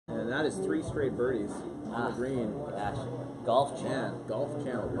And that is 3 straight birdies on the green. Gosh, Golf Channel. Yeah, Golf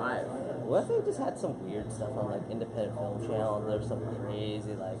Channel Live. What if they just had some weird stuff on like Independent Film Channel and there's some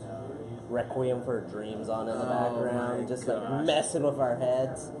crazy like Requiem for Dreams on in the background, just like messing with our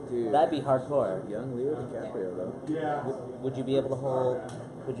heads? Dude, that'd be hardcore. Young Leo DiCaprio though. Yeah. Would you be able to hold?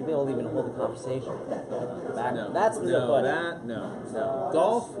 Would you be able to even hold a conversation with that guy in the background? No, That's the real question. No.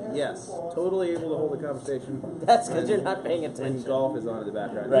 Golf, yes, totally able to hold a conversation. That's because you're not paying When attention. golf is on in the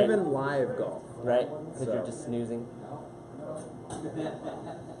background, Right. even live golf. Right? Because So. you're just snoozing.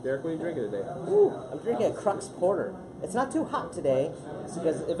 Derek, what are you drinking today? Ooh, I'm drinking a Crux Porter. It's not too hot today,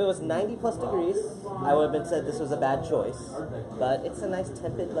 because if it was 90 plus degrees, I would have been said this was a bad choice. But it's a nice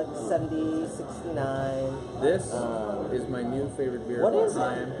tepid, like 70, 69. This is my new favorite beer What of all is it?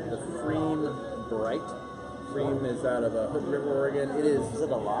 time. The Freem Bright. Freem is out of Hood River, Oregon. It is Is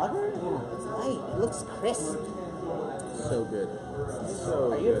it a lager? It's light. It looks crisp. so good.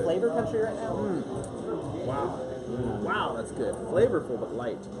 So Are you in good. flavor country right now? Wow. Wow, that's good. Flavorful but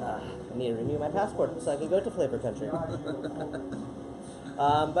light. I need to renew my passport so I can go to flavor country.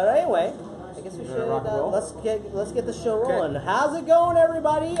 But anyway, I guess we should let's get the show rolling. How's it going,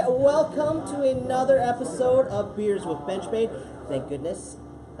 everybody? Welcome to another episode of Beers with Benchmade. Thank goodness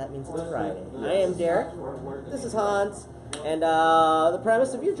that means it's Friday. I am Derek. This is Hans. And the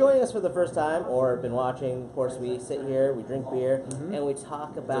premise, if you're joining us for the first time or been watching, of course, we sit here, we drink beer, and we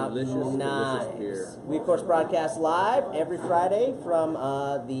talk about Delicious knives. beer. We, of course, broadcast live every Friday from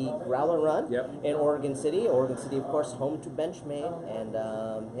the Growler Run in Oregon City. Oregon City, of course, home to Benchmade. And,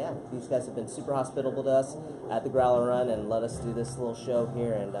 yeah, these guys have been super hospitable to us at the Growler Run and let us do this little show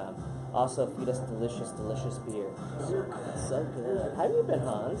here and also feed us delicious, delicious beer. So good. How have you been,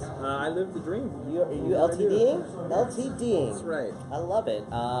 Hans? I live the dream. Are you LTDing? LTDing. That's right. I love it.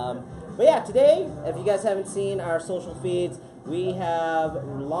 But yeah, today, if you guys haven't seen our social feeds, we have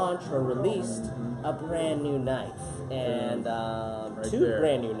launched or released a brand new knife. And two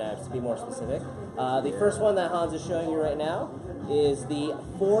brand new knives, to be more specific. The first one that Hans is showing you right now is the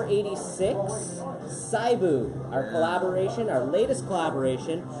 486 Saibu, our collaboration, our latest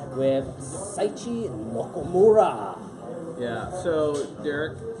collaboration with Saichi Nakamura. Yeah, so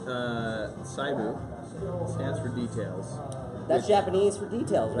Derek, Saibu stands for details. That's Japanese for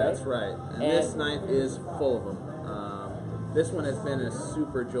details, right? That's right. And this knife is full of them. This one has been a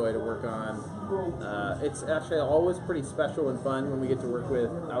super joy to work on. It's actually always pretty special and fun when we get to work with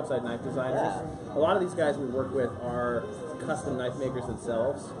outside knife designers. Yeah. A lot of these guys we work with are custom knife makers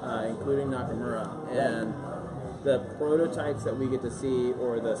themselves, including Nakamura. And the prototypes that we get to see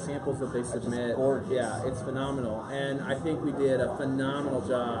or the samples that they submit, yeah, it's phenomenal. And I think we did a phenomenal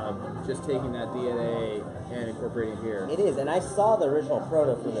job just taking that DNA and incorporating it here. It is, and I saw the original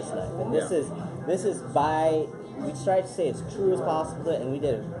proto for this knife, and this is by. We tried to say as true as possible, and we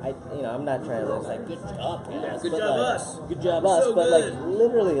did it. I'm not trying to like good job, guys. Good job, us. Good job, us. So but good. like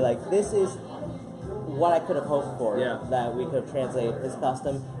literally, like this is what I could have hoped for. Yeah. That we could have translated his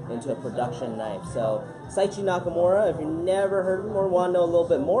custom into a production knife. So Saichi Nakamura, if you never heard of him or want to know a little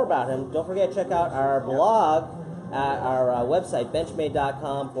bit more about him, don't forget to check out our blog at our website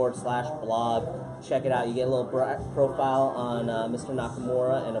benchmade.com/blog. Check it out. You get a little profile on Mr.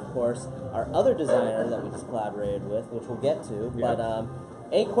 Nakamura and, of course, our other designer that we just collaborated with, which we'll get to. Yeah. But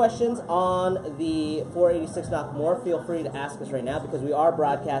any questions on the 486 Nakamura, feel free to ask us right now because we are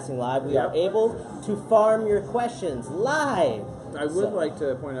broadcasting live. We are able to farm your questions live. I would like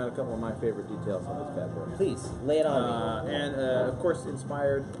to point out a couple of my favorite details on this bad boy. Please, lay it on me. And, of course,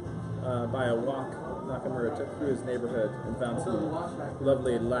 inspired by a walk Nakamura took through his neighborhood and found some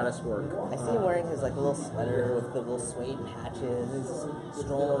lovely lattice work. I see him wearing his like little sweater with the little suede patches. He's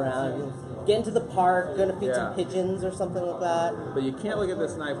strolling around, getting to the park, going to feed some pigeons or something like that. But you can't look at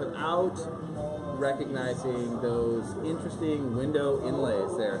this knife without recognizing those interesting window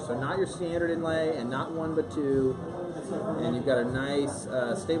inlays there. So not your standard inlay and not one but two. And you've got a nice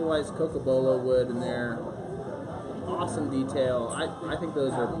stabilized Cocobolo wood in there. Awesome detail. I think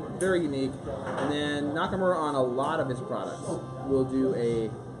those are very unique. And then Nakamura on a lot of his products will do a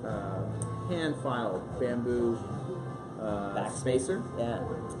hand-filed bamboo spacer. Yeah.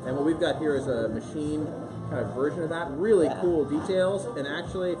 And what we've got here is a machine kind of version of that. Really cool details. And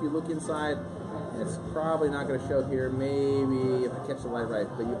actually, if you look inside It's probably not going to show here, maybe if I catch the light right,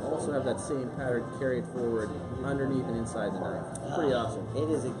 but you also have that same pattern carried forward underneath and inside the knife. It's pretty awesome. It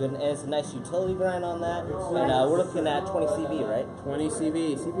is a good, and it's a nice utility grind on that. And we're looking at 20 CV, right? 20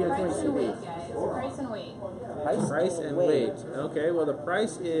 CV, CP and 20 CV. Price and weight. Price and weight. Okay, well the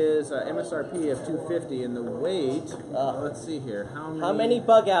price is MSRP of $250, and the weight. Let's see here. How many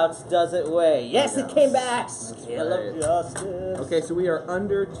bug outs does it weigh? Yes, it came back. Scale right. of justice. Okay, so we are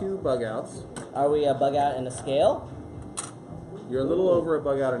under 2 bug outs. Are we a bug out in a scale? You're a little over a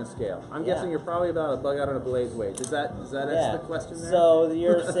bug out on a scale. I'm Yeah. guessing you're probably about a bug out on a blade's weight. Does that answer the question there? So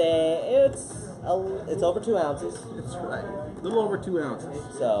you're saying it's over 2 ounces. That's right. A little over 2 ounces.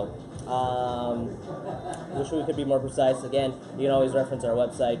 So, wish we could be more precise. Again, you can always reference our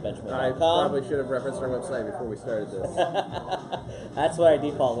website, benchmade.com. I probably should have referenced our website before we started this. That's where I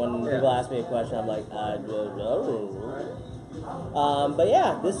default when Yeah. people ask me a question. I'm like, I don't know. But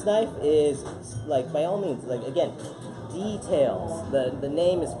yeah, this knife is, like, by all means, like, again, details. The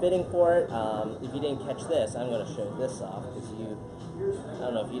name is fitting for it. If you didn't catch this, I'm going to show this off because I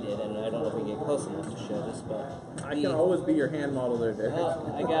don't know if you did, and I don't know if we can get close enough to show this, but I can always be your hand model there, Dave.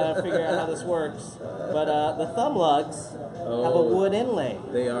 I gotta figure out how this works. But the thumb lugs have a wood inlay.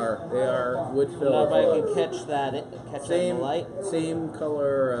 They are wood I don't filled. know if I can catch that in the light. Same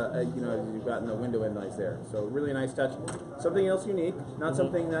color, you've got in the window inlays there. So really nice touch. Something else unique, not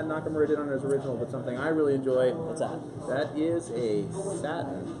something that Nakamura did on his original, but something I really enjoy. What's that? That is a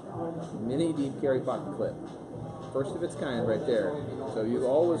satin mini deep carry pocket clip. First of its kind right there. So you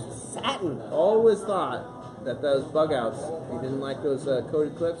always thought that those bug outs, you didn't like those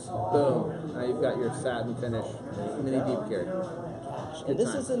coated clips, boom. Now you've got your satin finish mini deep carry. And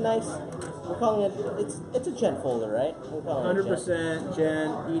this is a nice, we're calling it, it's a gent folder, right? 100% Gen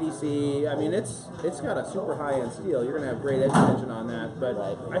EDC. I mean, it's got a super high-end steel. You're going to have great edge tension on that, but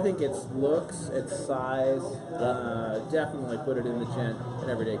Right. I think its looks, its size, definitely put it in the gent and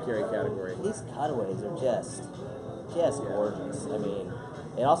everyday carry category. These cutaways are just gorgeous. I mean,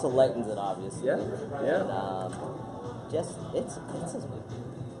 it also lightens it, obviously. Yeah. And, it's a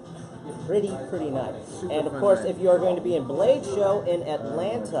pretty nice. Super And of fun course, knife. if you are going to be in Blade Show in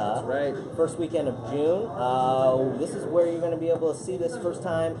Atlanta, Right. first weekend of June, this is where you're going to be able to see this first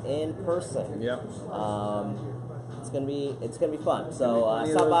time in person. Yep. It's gonna be fun. So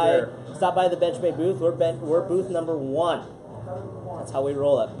Plenty of stop those stop by the Benchmade booth. We're booth number 1. That's how we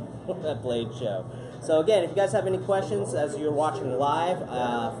roll it at Blade Show. So again, if you guys have any questions as you're watching live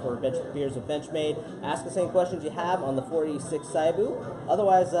for Beers with Benchmade, ask us any questions you have on the 486 Saibu.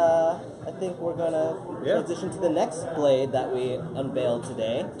 Otherwise, I think we're gonna transition to the next blade that we unveiled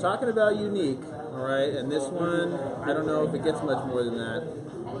today. Talking about unique, all right, and this one, I don't know if it gets much more than that.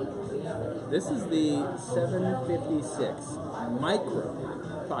 This is the 756 Micro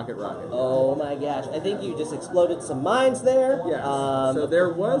Pocket Rocket. Oh my gosh! I think you just exploded some minds there. Yeah. So there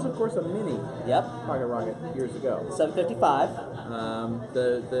was, of course, a mini Yep. Pocket Rocket years ago. 755.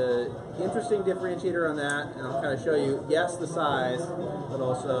 The interesting differentiator on that, and I'll kind of show you, yes, the size, but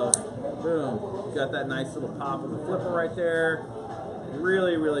also, boom, you got that nice little pop of the flipper right there.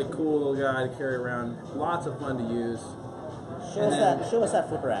 Really, really cool little guy to carry around. Lots of fun to use. Show us that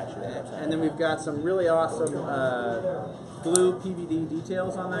flipper action. And then we've got some really awesome blue PVD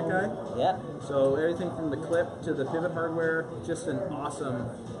details on that guy. Yeah. So everything from the clip to the pivot hardware, just an awesome,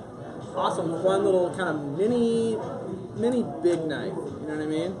 fun little kind of mini big knife. You know what I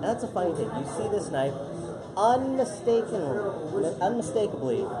mean? And that's a funny thing. You see this knife,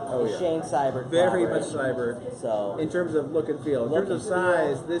 unmistakably, yeah. Shane Seibert. Very much collaboration. cyber. So In terms of look and feel. In Look terms of and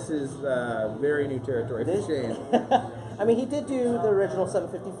feel. size, this is very new territory for Shane. I mean, he did do the original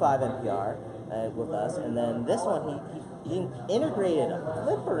 755 NPR with us, and then this one he integrated a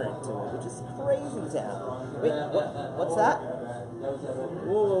flipper into it, which is crazy town. Wait, what's that?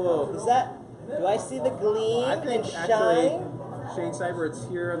 Whoa. Is that? Do I see the gleam I think and actually shine? Shane Seibert's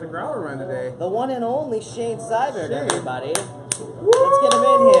here at the Growler Run today. The one and only Shane Seibert, Shane. everybody. Let's get him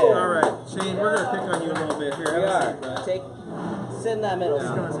in here. All right, Shane, we're going to pick on you a little bit here. We Have a are. seat, bud. Sit in that middle.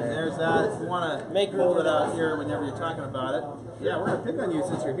 Yeah, seat, sir. there's that. If you want to Make room hold for it out those. here whenever you're talking about it. Yeah, we're going to pick on you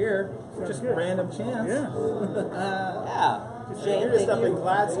since you're here. Just random chance. Yeah. Shane, You're just thank up in you.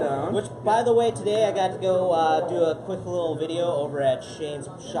 Gladstone. Which, by the way, today I got to go do a quick little video over at Shane's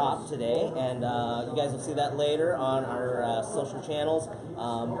shop today, and you guys will see that later on our social channels.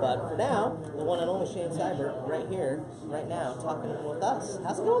 But for now, the one and only Shane Seibert right here, right now, talking with us.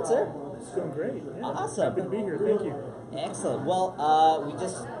 How's it going, sir? It's going great. Yeah. Awesome. Happy to be here. Thank you. Excellent. Well,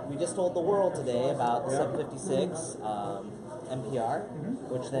 we just told the world today about the 756 NPR,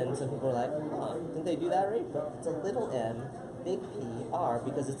 which then some people are like, oh, didn't they do that right? But it's a little M big PR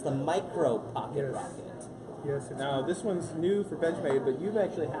because it's the micro pocket Yes. rocket. Yes, it's Now, this one's new for Benchmade, but you've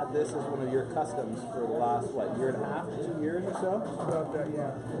actually had this as one of your customs for the last, year and a half, 2 years or so? about that,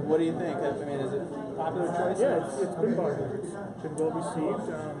 yeah. What do you think? I mean, is it a popular choice? Yeah, it's been popular. It's been well received.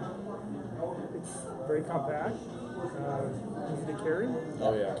 It's very compact, easy to carry.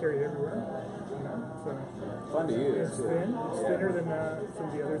 Oh, yeah. Carry it everywhere. You know, so Fun to use, it's too. thin. It's Yeah. thinner than some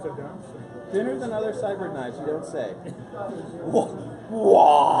of the others I've done. So. Thinner than other cyber knives, you don't say.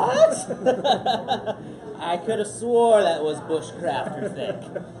 What? I could have swore that was bushcrafter thick.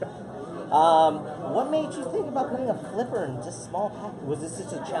 What made you think about putting a flipper in just small pack? Was this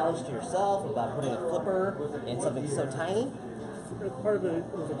just a challenge to yourself about putting a flipper in something so tiny? Part of it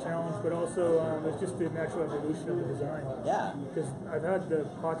was a challenge, but also it's just the natural evolution of the design. Yeah. Because I've had the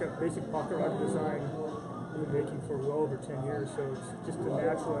basic pocket rocket design I've been making for well over 10 years, so it's just the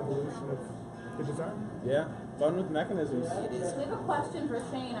natural evolution of the design. Yeah, fun with mechanisms. It is. We have a question for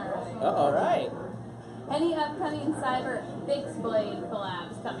Shane already. All right. Any upcoming cyber fixed blade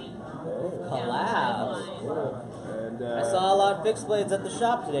collabs coming? Collabs. And I saw a lot of fixed blades at the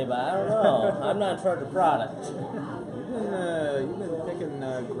shop today, but I don't know. I'm not in charge of product. you've been picking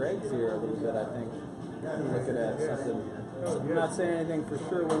Greg's here a little bit, I think. Looking at something. I'm not saying anything for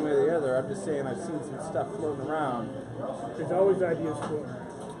sure one way or the other. I'm just saying I've seen some stuff floating around. There's always ideas floating around.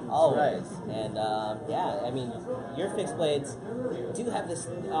 Always. And yeah, I mean, your fixed blades do have this,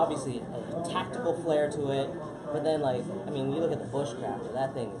 obviously, a tactical flair to it. But then, like, I mean, you look at the bushcrafter,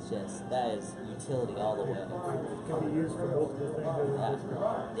 that thing is just, that is utility all the way. It can be used for multiple things other than Yeah.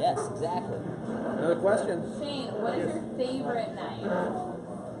 bushcraft. Yes, exactly. Another question. Shane, what is your favorite knife?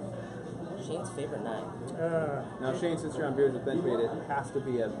 Shane's favorite knife. Now, Shane, since you're on Beers with Benchmade, it has to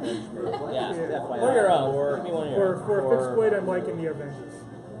be a Benchmade. Yeah. Yeah. Or your own. Or- Give me one of your own. For a fixed blade, I'm liking the Avengers.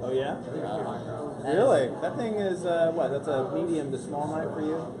 Oh, yeah? That Really? That thing is, that's a medium to small knife for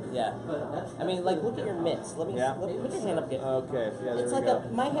you? Yeah. I mean, like, look at your mitts. Put your hand up again. Okay, yeah, there It's we like go.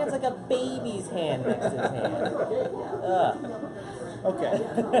 my hand's like a baby's hand next to his hand. Ugh. Okay.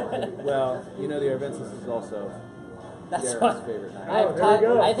 Well, you know the Arvensis is also That's Garrett's what favorite knife. I've there we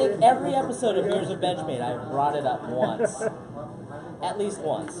go. I think every episode of Years of Benchmade, I've brought it up once, at least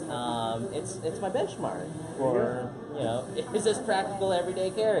once. It's my benchmark for is this practical everyday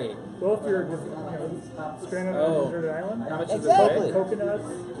carry? Well, if you're stranded on a deserted island, How much Exactly. is it?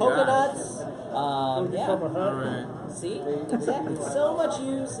 coconuts, Coconuts. yeah. From a hut. Alright. See, exactly. So much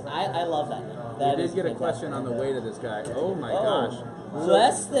use. I love that. We That did is get a fantastic. question on the weight of this guy. Oh my gosh.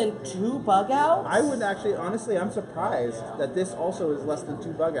 Less than 2 bug outs? I would actually, honestly, I'm surprised that this also is less than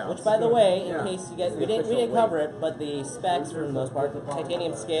 2 bug outs. Which, by the way, in Yeah. case you guys, The we didn't official cover weight. it, but the specs for the most part, the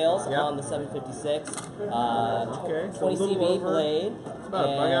titanium scales Yeah. on the 756, Okay, so a 20 little CV over. blade, It's about a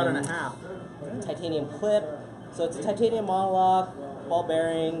bug out and a half. titanium clip. So it's a titanium monolock, ball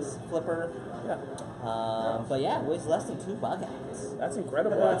bearings, flipper. Yeah. But yeah, it weighs less than 2 bug outs. That's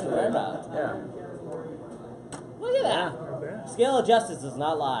incredible, That's actually. incredible. Yeah. Look at that. Not bad. Scale of justice does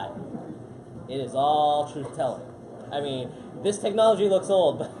not lie. It is all truth telling. I mean, this technology looks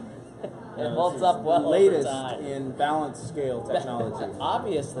old, but it holds up well Latest over time. in balance scale technology.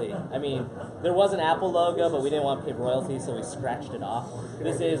 Obviously. I mean, there was an Apple logo, but we didn't want to pay royalties, so we scratched it off.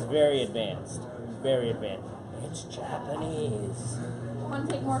 This is very advanced. Very advanced. It's Japanese. Want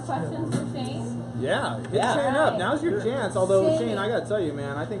to take more questions for Shane? Yeah, hit Yeah. Shane up. Now's your chance. Although, Shane. Shane, I gotta tell you,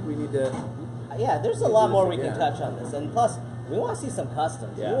 man, I think we need to. Yeah, there's a do lot this more we can again. touch on this. And plus, we want to see some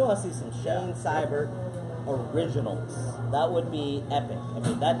customs. Yeah. We want to see some Shane Cyber originals. That would be epic. I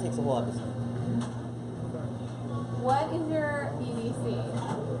mean, that takes a whole episode. What is your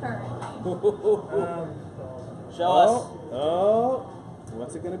EDC currently? Show us. Oh,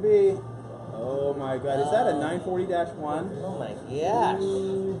 what's it gonna be? Oh my God, is that a 940-1? Oh my gosh.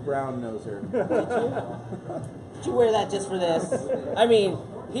 Ooh, brown noser. Did you wear that just for this? I mean,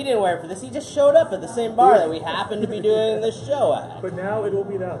 he didn't wear it for this. He just showed up at the same bar that we happened to be doing this show at. But now it will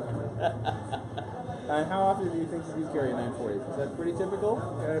be that one. And how often do you think you do carry a 940? Is that pretty typical?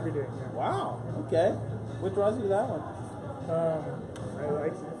 Every day. Yeah. Wow. Okay. What draws you to that one? I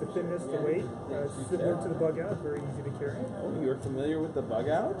like the thinness, the weight. It's similar to the bug out. Very easy to carry. Oh, you're familiar with the bug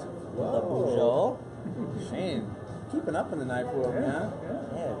out? The Bujo. Shane, keeping up in the knife world, man.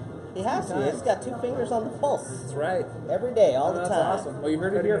 Yeah. Yeah. He has to. He's got 2 fingers on the pulse. That's right. Every day, all the That's time. awesome. Well, you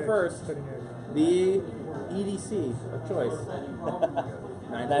heard it Cutting here edge, first. cutting edge. The EDC of choice.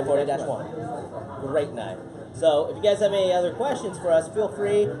 940-1. Great knife. So, if you guys have any other questions for us, feel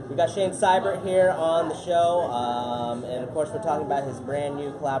free. We got Shane Seibert here on the show, and of course, we're talking about his brand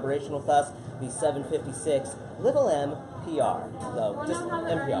new collaboration with us, the 756 Little M PR. So, Well, just know how the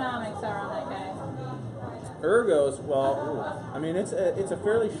MPR. ergonomics are on that guy. Ergos, well, I mean, it's a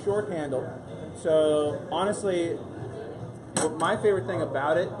fairly short handle. So honestly, my favorite thing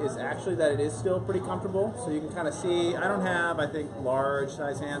about it is actually that it is still pretty comfortable. So you can kind of see, I don't have, I think, large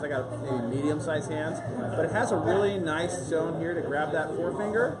size hands. I got maybe medium size hands. But it has a really nice zone here to grab that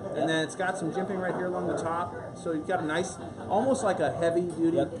forefinger. And then it's got some jimping right here along the top. So you've got a nice, almost like a heavy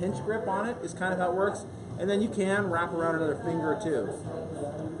duty pinch grip on it is kind of how it works. And then you can wrap around another finger or two.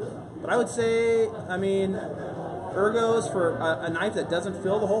 But I would say, I mean, Ergos for a knife that doesn't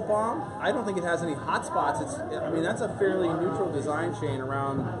fill the whole palm, I don't think it has any hot spots. I mean, that's a fairly neutral design chain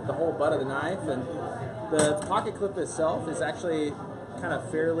around the whole butt of the knife, and the pocket clip itself is actually kind of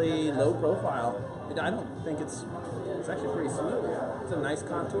fairly low profile. I don't think it's actually pretty smooth. It's a nice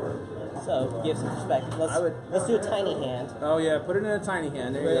contour. So, give some perspective. Let's do a tiny hand. Oh yeah, put it in a tiny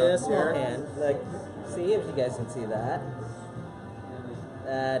hand. There you Put it go. in a small hand. Like, see if you guys can see that.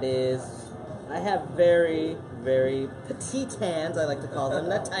 That is, I have very, very petite hands, I like to call them,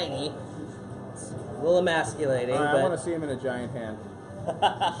 not tiny. It's a little emasculating. All right, but... I want to see him in a giant hand.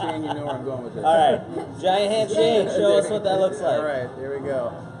 Shane, you know where I'm going with this. All right, giant hand Shane, show us what that looks like. All right, here we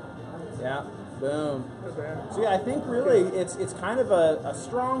go. Yeah, boom. So yeah, I think really it's kind of a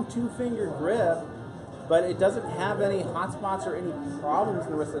strong two-finger grip, but it doesn't have any hot spots or any problems with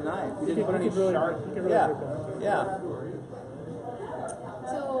the rest of the knife. You didn't put any sharp. Yeah.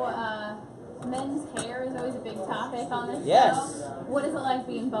 So, men's hair is always a big topic on this Yes. show. What is it like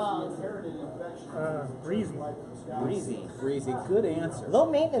being bald? Breezy. Breezy. Good answer. Low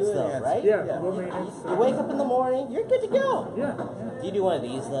maintenance Good though, answer. right? Yeah, Yeah. low maintenance. You wake up in the morning, you're good to go. Yeah. Do you do one of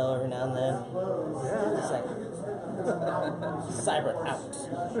these though every now and then? Yeah. It's like cyber out.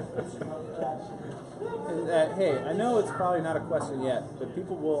 And, hey, I know it's probably not a question yet, but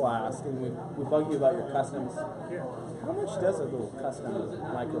people will ask, and we bug you about your customs. Yeah. How much does a little custom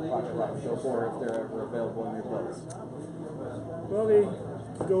micro pocket rock go for if they're ever available in your books? Well, they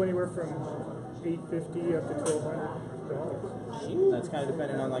could go anywhere from $850 up to $1,200. That's kind of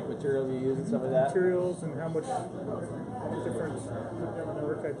dependent on like materials you use and stuff like that. Materials and how much different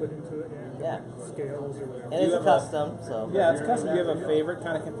work I put into it, and Yeah. scales or whatever. And it's a custom, so. Yeah, it's custom. Do you have a favorite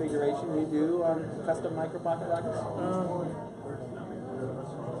kind of configuration you do on custom micro pocket rockets?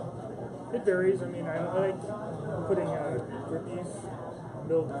 It varies. I mean, I like putting grippies,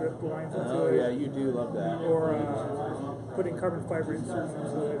 milled grip lines into Oh it. yeah, you do love that. Or putting carbon fiber inserts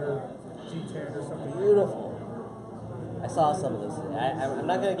into it, or G10 or something. Beautiful. I saw some of this. I'm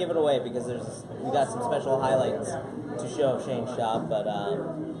not going to give it away because we got some special highlights to show of Shane's shop, but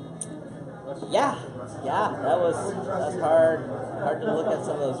yeah, that was hard to look at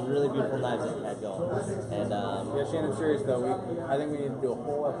some of those really beautiful knives that you had going. And Yeah, Shane, I'm serious though. I think we need to do a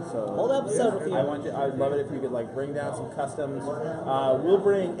whole episode. with you. I'd love it if you could like bring down some customs. We'll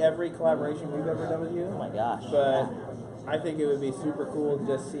bring every collaboration we've ever done with you. Oh my gosh. But I think it would be super cool to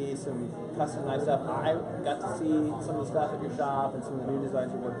just see some custom knife stuff. I got to see some of the stuff at your shop and some of the new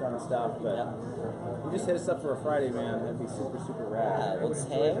designs you worked on and stuff. But you just hit us up for a Friday, man. That'd be super, super rad. Let's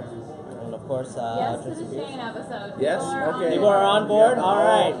hang. And of course, Yes to drink some the beer. Shane episode. Yes? People are on Okay. People are on board? Yeah. All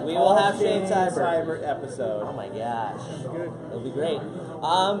right. We will have Shane Cyber. Cyber episode. Oh my gosh. Good. It'll be great.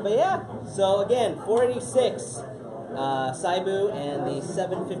 But yeah, so again, 486 Saibu and the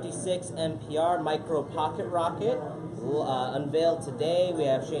 756 MPR Micro Pocket Rocket unveiled today. We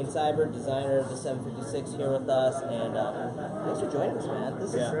have Shane Cyber, designer of the 756, here with us, and thanks for joining us, man.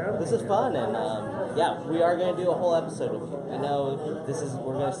 This is fun, and yeah, we are going to do a whole episode with you. We know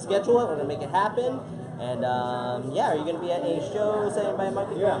we're going to schedule it, we're going to make it happen, and yeah, are you going to be at any shows that anybody might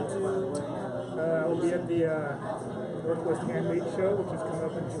be going to? I'll be at the Northwest Handmade Show, which is coming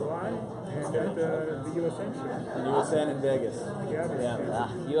up in July, and at the USN show. And USN in Vegas. Yeah.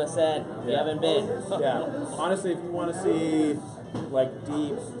 USN, you haven't been. Yeah. Honestly, if you want to see like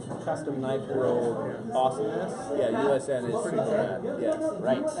deep custom knife world awesomeness, yeah, USN is pretty rad. Yes.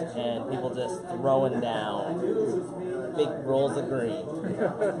 Right, and people just throwing down big rolls of green.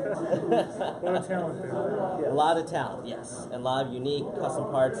 A lot of talent there. A lot of talent, yes, and a lot of unique custom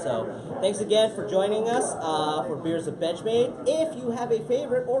parts. So thanks again for joining us for Beers of Benchmade. If you have a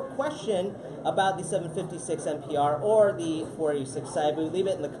favorite or question about the 756 MPR or the 486 Saibu, leave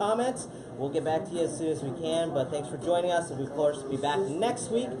it in the comments. We'll get back to you as soon as we can, but thanks for joining us, and we, of course, will be back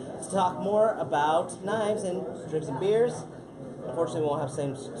next week to talk more about knives and drink some beers. Unfortunately, we won't have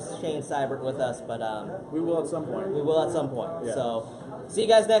Shane Seibert with us, but We will at some point. we will at some point. Yeah. So, see you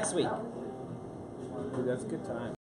guys next week. Dude, that's a good time.